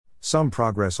Some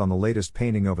progress on the latest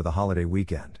painting over the holiday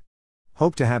weekend.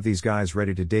 Hope to have these guys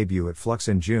ready to debut at Flux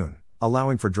in June,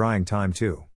 allowing for drying time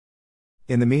too.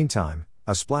 In the meantime,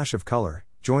 a splash of color,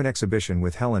 joint exhibition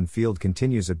with Helen Field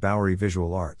continues at Bowery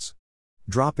Visual Arts.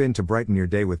 Drop in to brighten your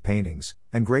day with paintings,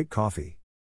 and great coffee.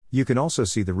 You can also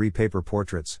see the repaper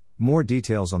portraits, more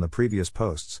details on the previous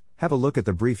posts, have a look at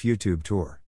the brief YouTube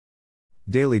tour.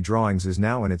 Daily Drawings is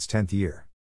now in its 10th year.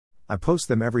 I post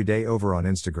them every day over on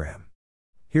Instagram.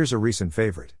 Here's a recent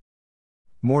favorite.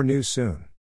 More news soon.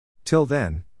 Till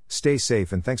then, stay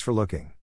safe and thanks for looking.